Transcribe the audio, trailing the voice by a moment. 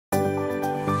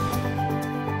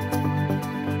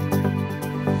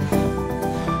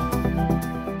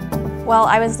Well,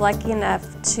 I was lucky enough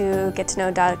to get to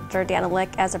know Dr.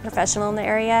 Danilick as a professional in the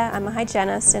area. I'm a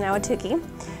hygienist in Ahwatukee,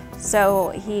 so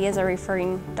he is a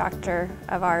referring doctor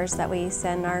of ours that we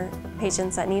send our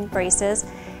patients that need braces.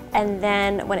 And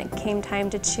then when it came time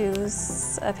to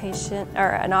choose a patient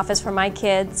or an office for my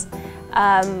kids,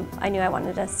 I knew I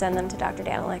wanted to send them to Dr.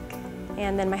 Danilick.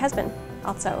 And then my husband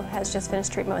also has just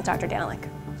finished treatment with Dr. Danilick.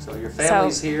 So your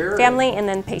family's here? Family and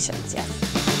then patients, yes.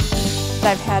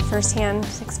 I've had firsthand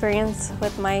experience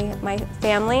with my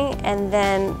family, and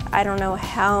then I don't know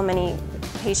how many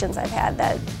patients I've had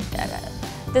that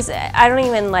I don't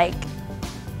even like,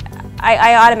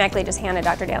 I automatically just handed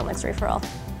Dr. Danilick's referral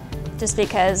just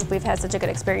because we've had such a good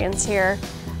experience here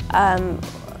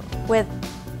with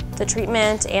the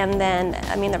treatment. And then,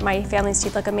 I mean, my family's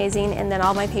teeth look amazing, and then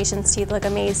all my patients' teeth look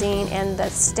amazing, and the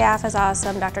staff is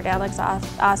awesome. Dr. Danilick's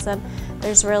awesome.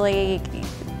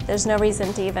 There's no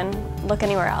reason to even look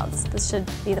anywhere else. This should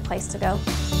be the place to go.